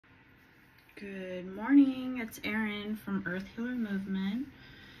Good morning, it's Erin from Earth Healer Movement.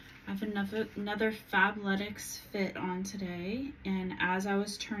 I have another Fabletics fit on today, and as I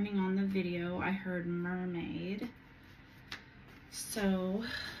was turning on the video, I heard Mermaid. So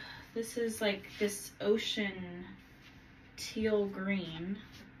this is like this ocean teal green.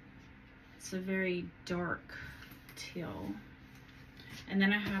 It's a very dark teal. And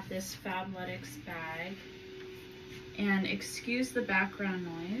then I have this Fabletics bag, and excuse the background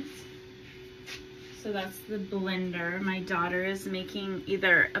noise. So that's the blender. My daughter is making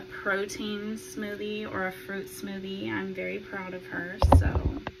either a protein smoothie or a fruit smoothie. I'm very proud of her,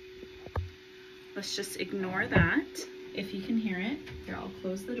 so let's just ignore that. If you can hear it, here, I'll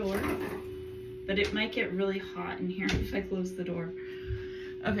close the door. But it might get really hot in here if I close the door.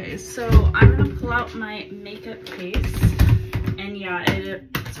 Okay, so I'm gonna pull out my makeup case. And yeah,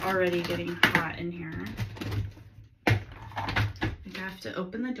 it's already getting hot in here. I have to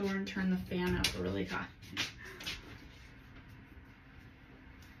open the door and turn the fan up really high.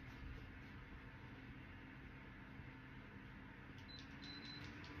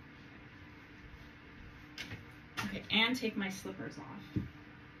 Okay, and take my slippers off.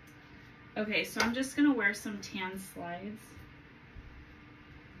 Okay, so I'm just gonna wear some tan slides.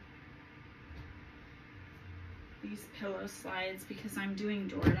 These pillow slides because I'm doing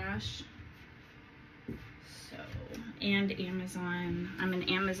DoorDash. And Amazon. I'm an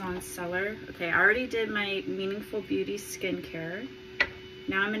Amazon seller. Okay, I already did my Meaningful Beauty skincare.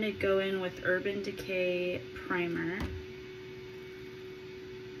 Now I'm going to go in with Urban Decay primer.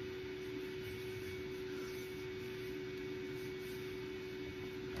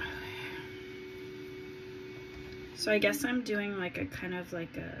 So I guess I'm doing like a kind of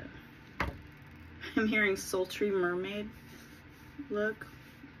like a, I'm hearing sultry mermaid look.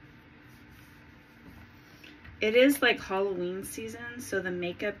 It is like Halloween season, so the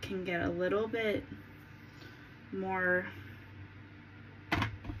makeup can get a little bit more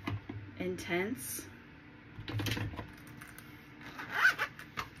intense.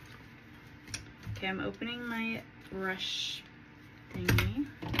 Okay, I'm opening my brush thingy,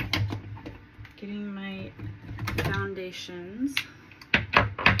 getting my foundations,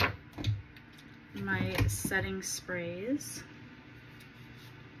 my setting sprays.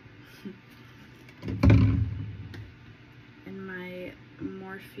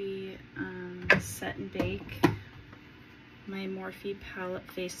 Morphe Set and Bake, my Morphe palette,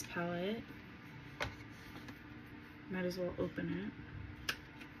 face palette. Might as well open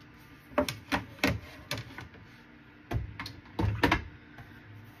it.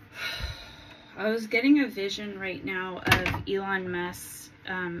 I was getting a vision right now of Elon Musk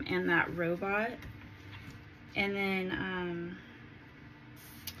and that robot, and then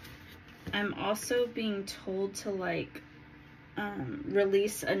I'm also being told to like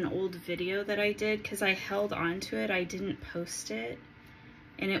release an old video that I did because I held on to it. I didn't post it,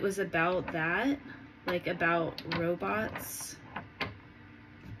 and it was about that, like about robots,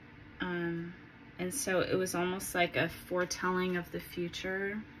 and so it was almost like a foretelling of the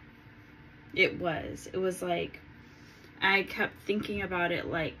future. It was like I kept thinking about it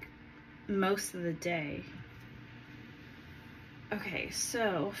like most of the day. Okay,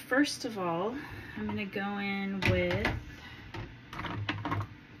 so first of all, I'm gonna go in with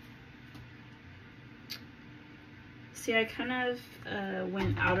see, I kind of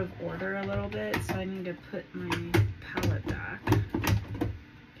went out of order a little bit, so I need to put my palette back.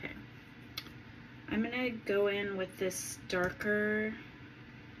 Okay. I'm going to go in with this darker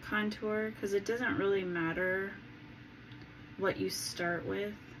contour, because it doesn't really matter what you start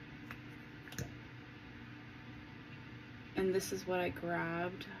with. And this is what I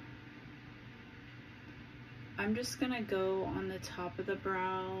grabbed. I'm just going to go on the top of the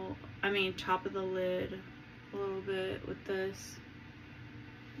brow, top of the lid, a little bit with this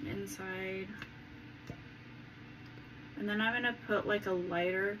inside, and then I'm gonna put like a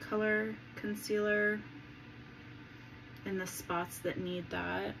lighter color concealer in the spots that need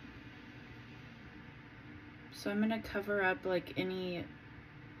that. So I'm gonna cover up like any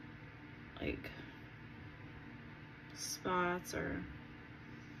like spots or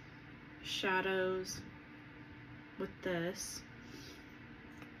shadows with this.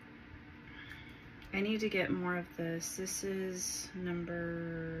 I need to get more of this. This is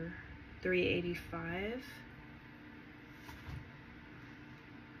number 385.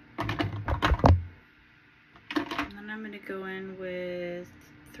 And then I'm going to go in with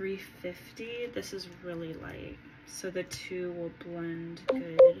 350. This is really light, so the two will blend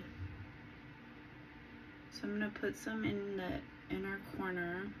good. So I'm going to put some in the inner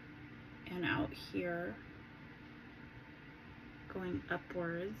corner and out here, going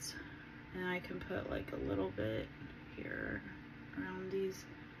upwards. And I can put like a little bit here around these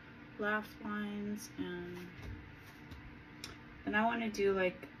laugh lines, and then I want to do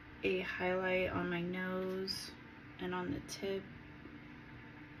like a highlight on my nose and on the tip,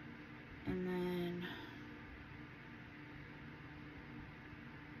 and then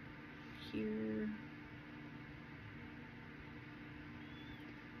here.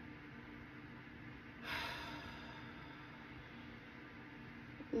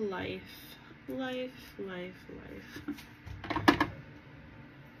 Life, life, life, life.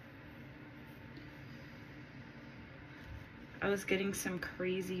 I was getting some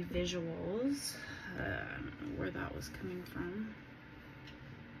crazy visuals. I don't know where that was coming from.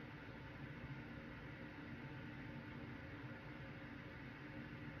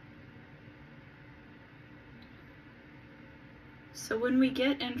 So when we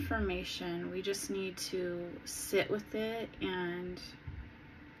get information, we just need to sit with it and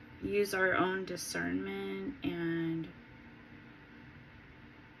use our own discernment and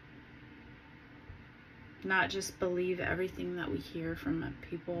not just believe everything that we hear from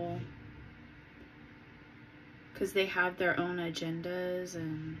people, because they have their own agendas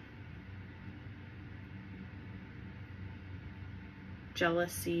and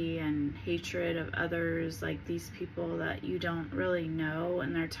jealousy and hatred of others, like these people that you don't really know,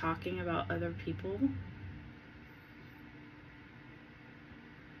 and they're talking about other people.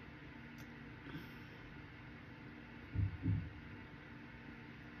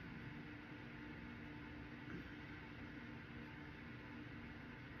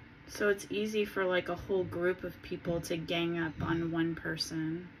 So it's easy for like a whole group of people to gang up on one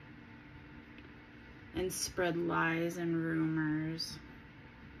person and spread lies and rumors.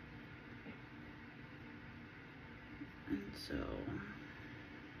 And so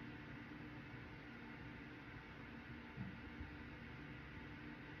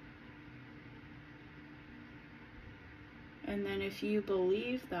and then if you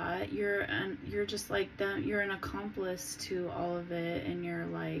believe that, you're just like them, you're an accomplice to all of it, and you're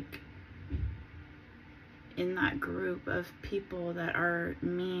like in that group of people that are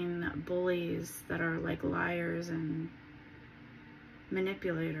mean bullies, that are like liars and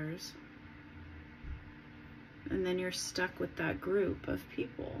manipulators. And then you're stuck with that group of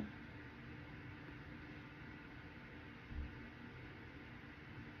people.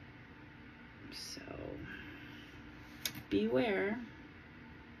 So beware.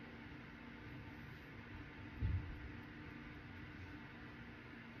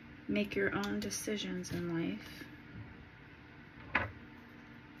 Make your own decisions in life.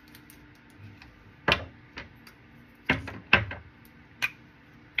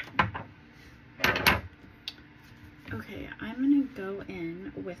 Okay, I'm gonna go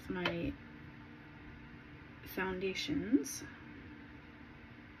in with my foundations.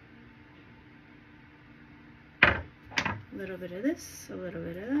 A little bit of this, a little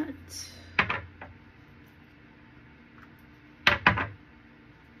bit of that.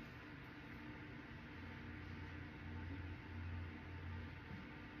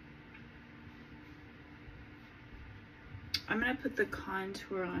 I'm gonna put the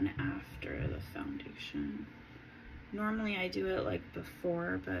contour on after the foundation. Normally I do it like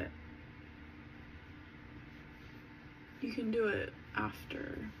before, but you can do it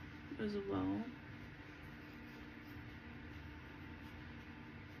after as well.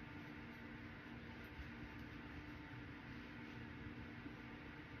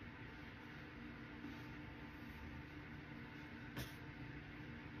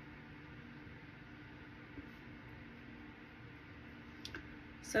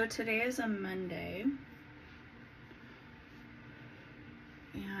 So today is a Monday,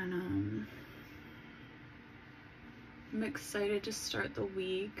 and I'm excited to start the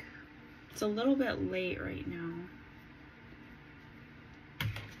week. It's a little bit late right now.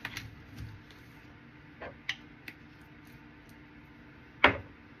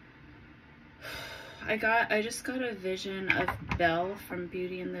 I just got a vision of Belle from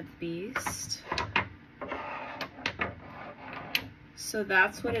Beauty and the Beast. So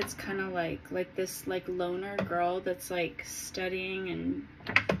that's what it's kind of like this like loner girl that's like studying and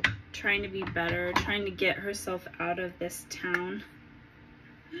trying to be better, trying to get herself out of this town,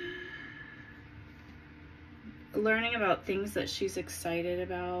 learning about things that she's excited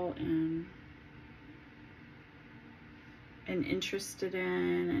about and interested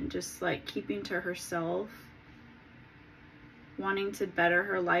in, and just like keeping to herself, wanting to better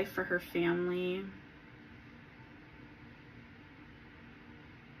her life for her family.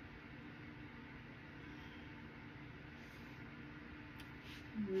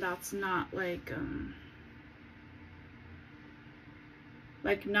 That's not like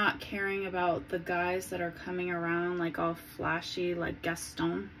like not caring about the guys that are coming around like all flashy, like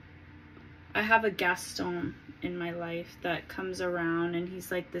Gaston. I have a Gaston in my life that comes around, and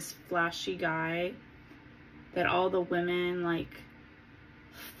he's like this flashy guy that all the women like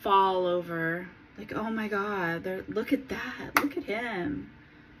fall over, like, oh my god, look at that, look at him.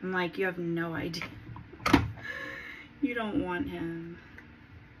 I'm like, you have no idea. You don't want him.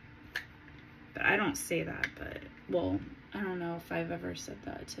 But I don't say that, but, well, I don't know if I've ever said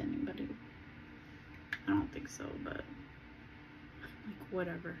that to anybody. I don't think so, but like,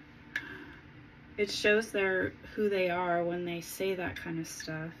 whatever. It shows who they are when they say that kind of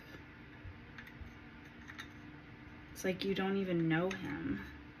stuff. It's like you don't even know him.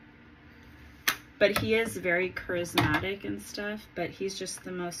 But he is very charismatic and stuff, but he's just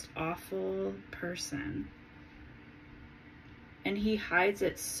the most awful person. And he hides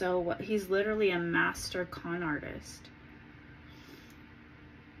it so well. He's literally a master con artist.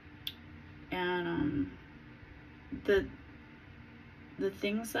 And the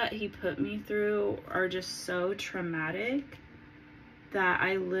things that he put me through are just so traumatic that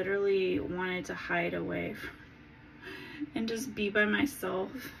I literally wanted to hide away from and just be by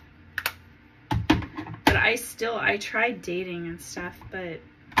myself. But I tried dating and stuff, but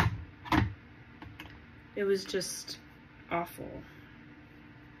it was just awful.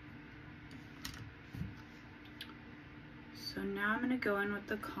 So now I'm gonna go in with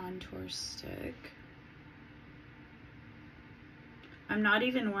the contour stick. I'm not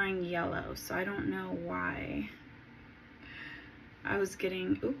even wearing yellow, so I don't know why I was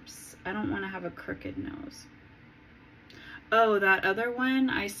getting, oops, I don't want to have a crooked nose. Oh, that other one,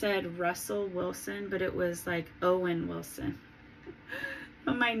 I said Russell Wilson, but it was like Owen Wilson.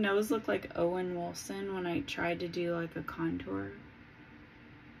 But my nose looked like Owen Wilson when I tried to do like a contour.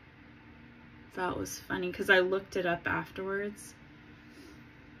 That was funny because I looked it up afterwards.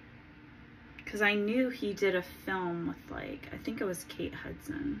 Because I knew he did a film with like, I think it was Kate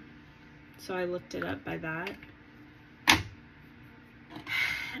Hudson. So I looked it up by that.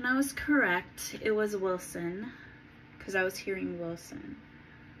 And I was correct. It was Wilson. Because I was hearing Wilson.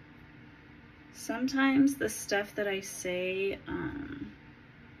 Sometimes the stuff that I say,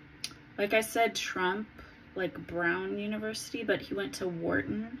 like I said Trump, like Brown University, but he went to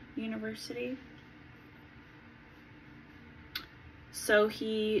Wharton University. So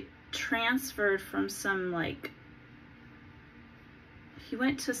he transferred from some like, he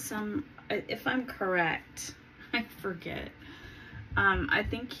went to some, if I'm correct, I forget. I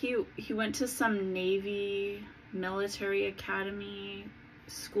think he went to some Navy military academy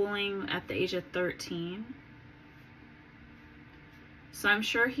schooling at the age of 13. So I'm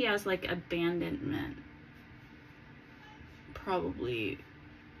sure he has like abandonment, probably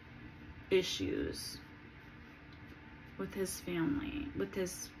issues with his family, with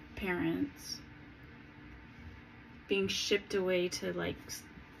his parents, being shipped away to like,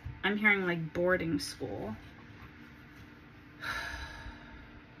 I'm hearing like boarding school.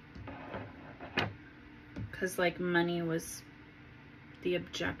 Because like money was the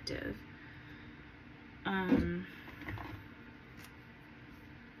objective. I'm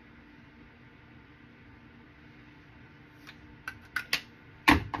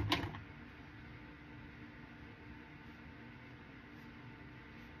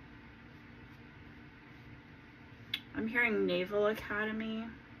hearing Naval Academy,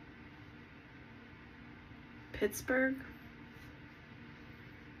 Pittsburgh,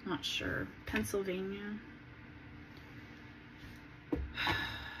 not sure, Pennsylvania.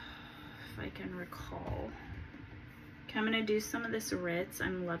 If I can recall. Okay, I'm gonna do some of this Ritz.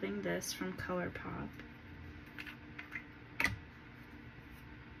 I'm loving this from ColourPop.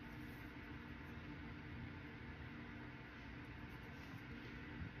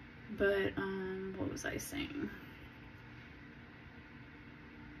 But what was I saying?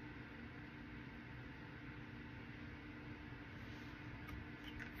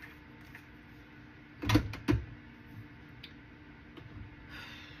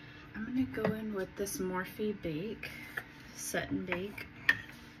 I'm gonna go in with this Morphe Bake, Set and Bake.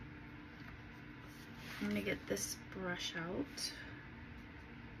 I'm gonna get this brush out.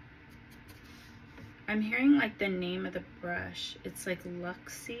 I'm hearing like the name of the brush. It's like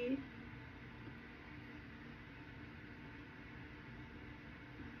Luxie.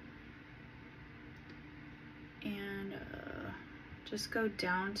 And just go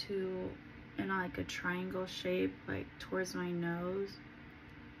down to, in like a triangle shape, like towards my nose.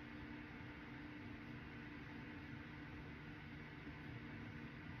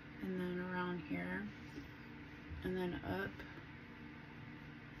 And then around here, and then up.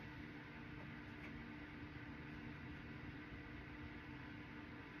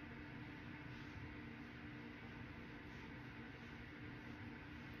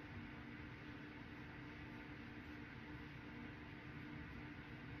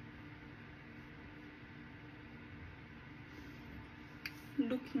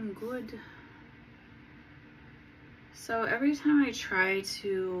 looking good. So every time I try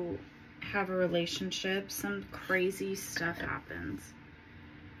to have a relationship, some crazy stuff happens.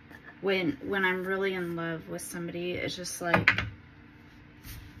 When I'm really in love with somebody, it's just like,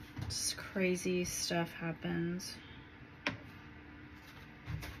 just crazy stuff happens.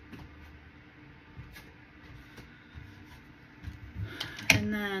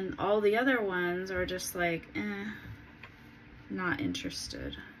 And then all the other ones are just like, not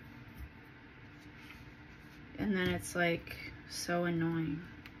interested. And then it's like so annoying.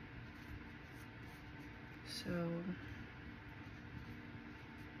 So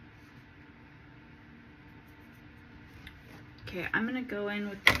okay, I'm gonna go in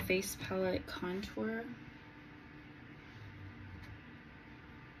with the face palette contour.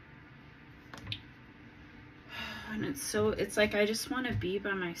 And it's like I just want to be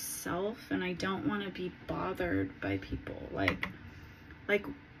by myself, and I don't want to be bothered by people. Like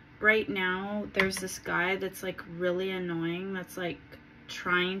right now there's this guy that's like really annoying, that's like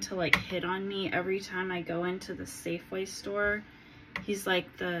trying to like hit on me every time I go into the Safeway store. He's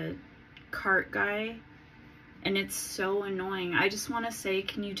like the cart guy, and it's so annoying. I just want to say,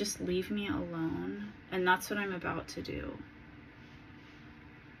 can you just leave me alone? And that's what I'm about to do.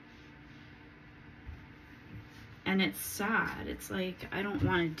 And it's sad. It's like, I don't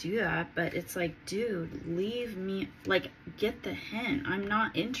want to do that, but it's like, dude, leave me, like, get the hint. I'm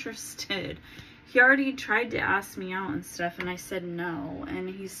not interested. He already tried to ask me out and stuff, and I said no, and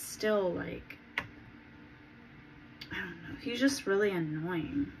he's still like, I don't know, he's just really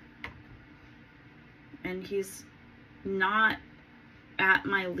annoying. And he's not at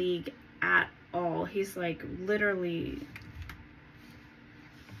my league at all. He's like literally,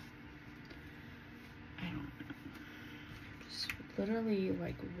 literally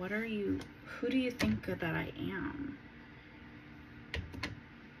like, what are you, who do you think that I am?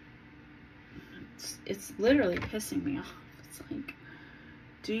 It's literally pissing me off. It's like,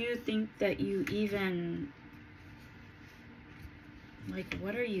 do you think that you even, like,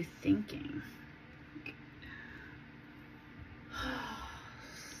 what are you thinking?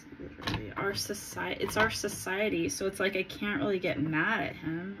 Literally, our society, it's our society, so it's like I can't really get mad at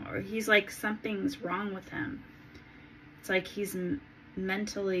him, or he's like, something's wrong with him. It's like he's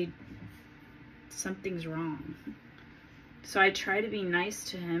mentally, something's wrong. So I try to be nice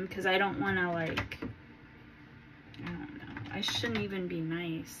to him because I don't want to, like, I don't know. I shouldn't even be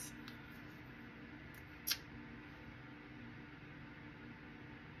nice.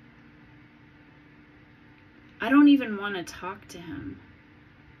 I don't even want to talk to him.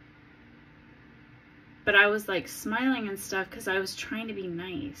 But I was like smiling and stuff because I was trying to be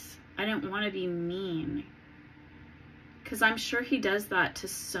nice. I didn't want to be mean. Because I'm sure he does that to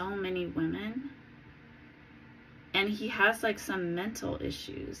so many women. And he has like some mental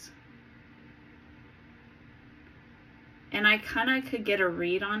issues. And I kind of could get a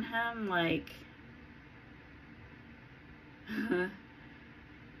read on him, like...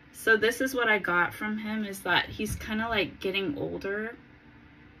 So this is what I got from him, is that he's kind of like getting older.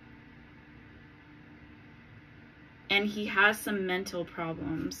 And he has some mental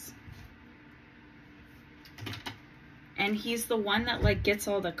problems. And he's the one that like gets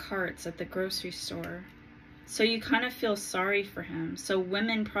all the carts at the grocery store. So you kind of feel sorry for him. So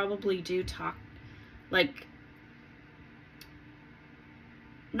women probably do talk, like,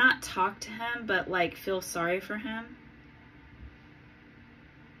 not talk to him, but like feel sorry for him.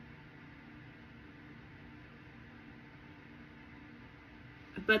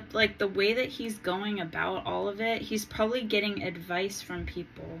 But like the way that he's going about all of it, he's probably getting advice from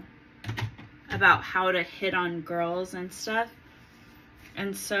people about how to hit on girls and stuff.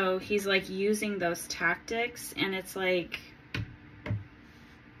 And so he's like using those tactics, and it's like,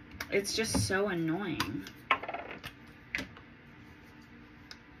 it's just so annoying.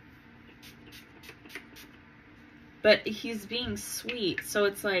 But he's being sweet, so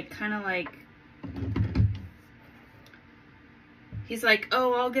it's like kind of like, he's like,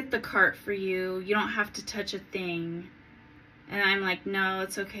 oh, I'll get the cart for you. You don't have to touch a thing. And I'm like, no,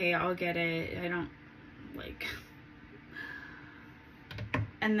 it's okay. I'll get it. I don't, like...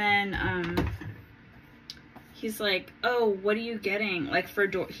 And then, he's like, oh, what are you getting? Like,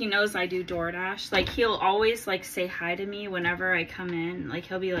 he knows I do DoorDash. Like, he'll always, like, say hi to me whenever I come in. Like,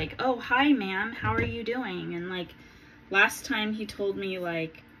 he'll be like, oh, hi, ma'am. How are you doing? And, like, last time he told me,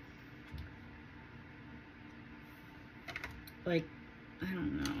 like, I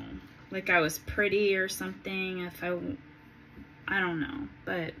don't know. Like, I was pretty or something. If I don't know.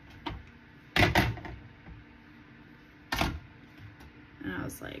 But... And I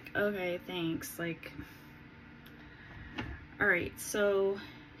was like, okay, thanks. Like, All right, so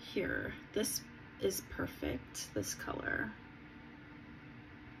here, this is perfect, this color.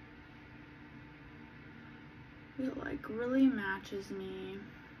 It like really matches me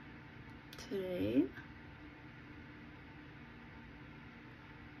today.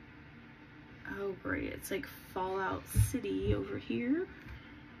 Oh great, it's like Fallout City over here.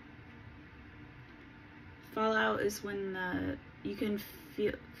 Fallout is when you can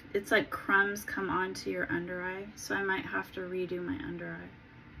feel, it's like crumbs come onto your under eye, so I might have to redo my under eye.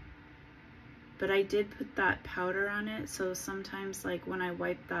 But I did put that powder on it, so sometimes like when I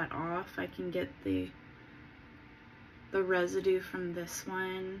wipe that off, I can get the residue from this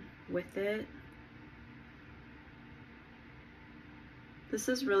one with it. This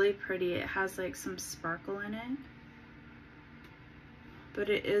is really pretty. It has like some sparkle in it, but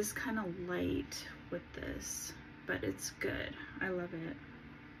it is kind of light with this, but it's good. I love it.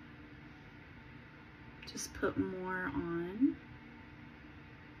 Just put more on.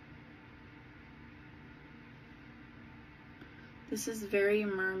 This is very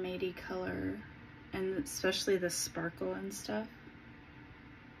mermaidy color, and especially the sparkle and stuff.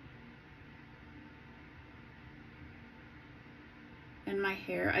 And my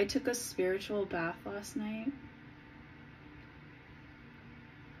hair, I took a spiritual bath last night.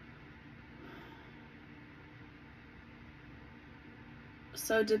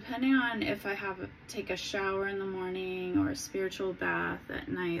 So depending on if I take a shower in the morning or a spiritual bath at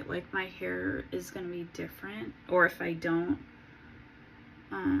night, like my hair is gonna be different. Or if I don't,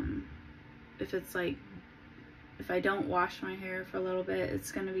 if it's like, if I don't wash my hair for a little bit,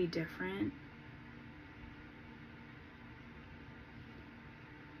 it's gonna be different.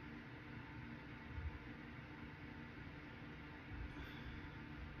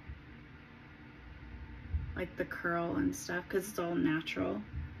 Like the curl and stuff, because it's all natural.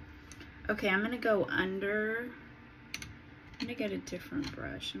 Okay, I'm gonna go under. I'm gonna get a different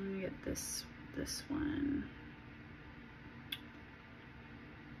brush. I'm gonna get this one.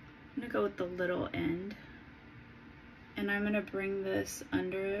 I'm gonna go with the little end, and I'm gonna bring this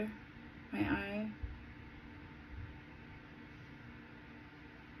under my eye.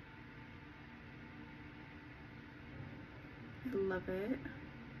 I love it.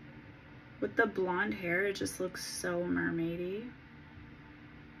 With the blonde hair, it just looks so mermaidy.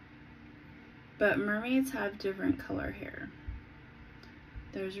 But mermaids have different color hair.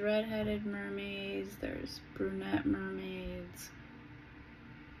 There's red-headed mermaids, there's brunette mermaids,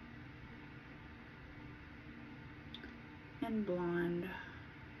 and blonde.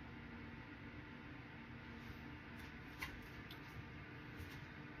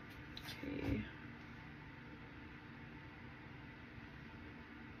 Okay.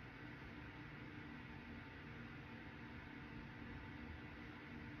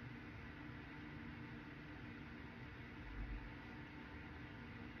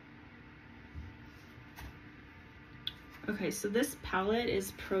 Okay, so this palette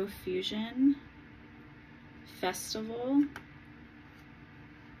is Profusion Festival,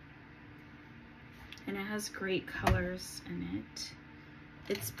 and it has great colors in it.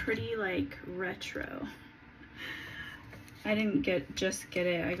 It's pretty like retro. I didn't just get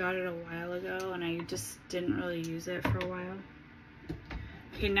it. I got it a while ago and I just didn't really use it for a while.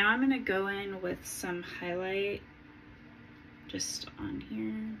 Okay, now I'm gonna go in with some highlight just on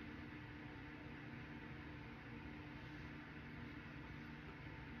here.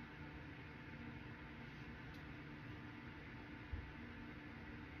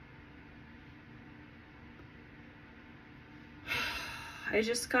 I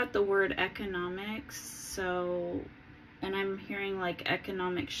just got the word economics, so, and I'm hearing like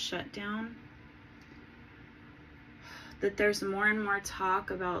economic shutdown, that there's more and more talk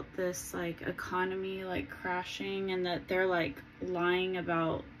about this like economy like crashing, and that they're like lying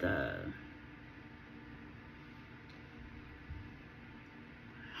about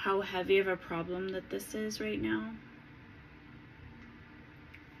how heavy of a problem that this is right now.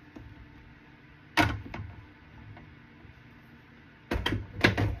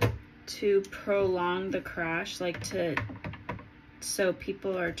 To prolong the crash, like so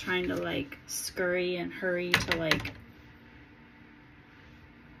people are trying to like scurry and hurry to like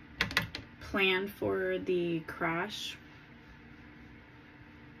plan for the crash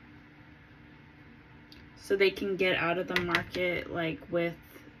so they can get out of the market like with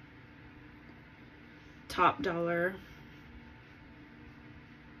top dollar.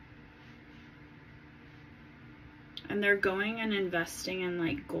 And they're going and investing in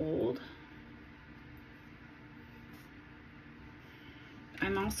like gold.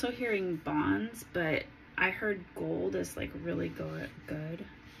 I'm also hearing bonds, but I heard gold is like really good.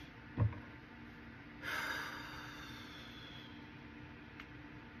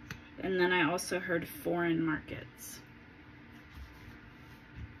 And then I also heard foreign markets.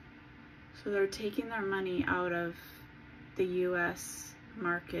 So they're taking their money out of the US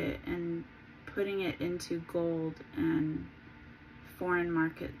market and putting it into gold and foreign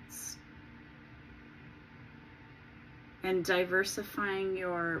markets. And diversifying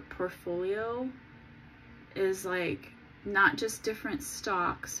your portfolio is like not just different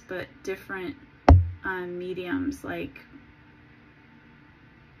stocks, but different mediums. Like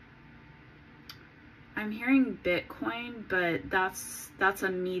I'm hearing Bitcoin, but that's a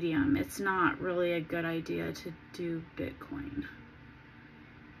medium. It's not really a good idea to do Bitcoin.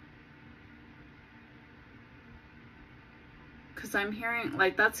 Because I'm hearing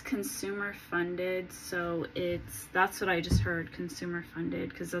like that's consumer funded, so that's what I just heard, consumer funded,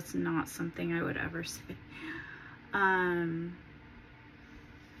 because that's not something I would ever say.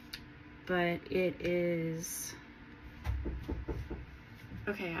 But it is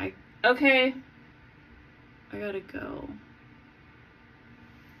okay. I gotta go.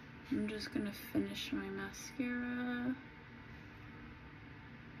 I'm just gonna finish my mascara.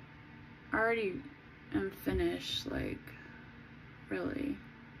 I already am finished, like, really,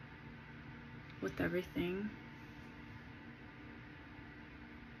 with everything.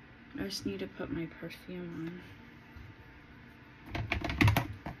 I just need to put my perfume on.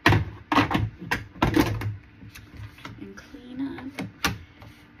 And clean up.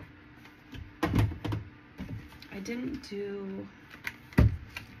 I didn't do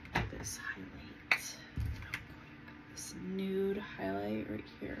this highlight. This nude highlight right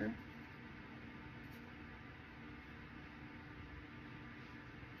here.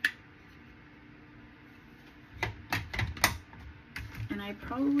 And I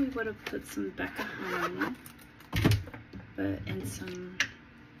probably would have put some Becca Honey, but in some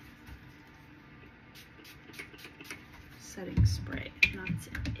setting spray, and that's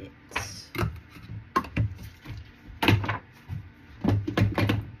it.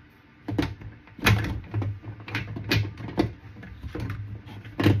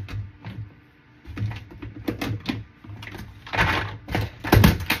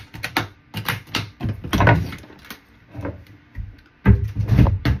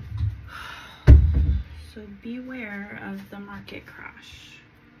 So beware of the market crash.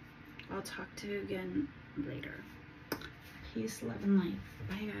 I'll talk to you again later. Peace, love, and light.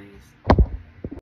 Bye, guys.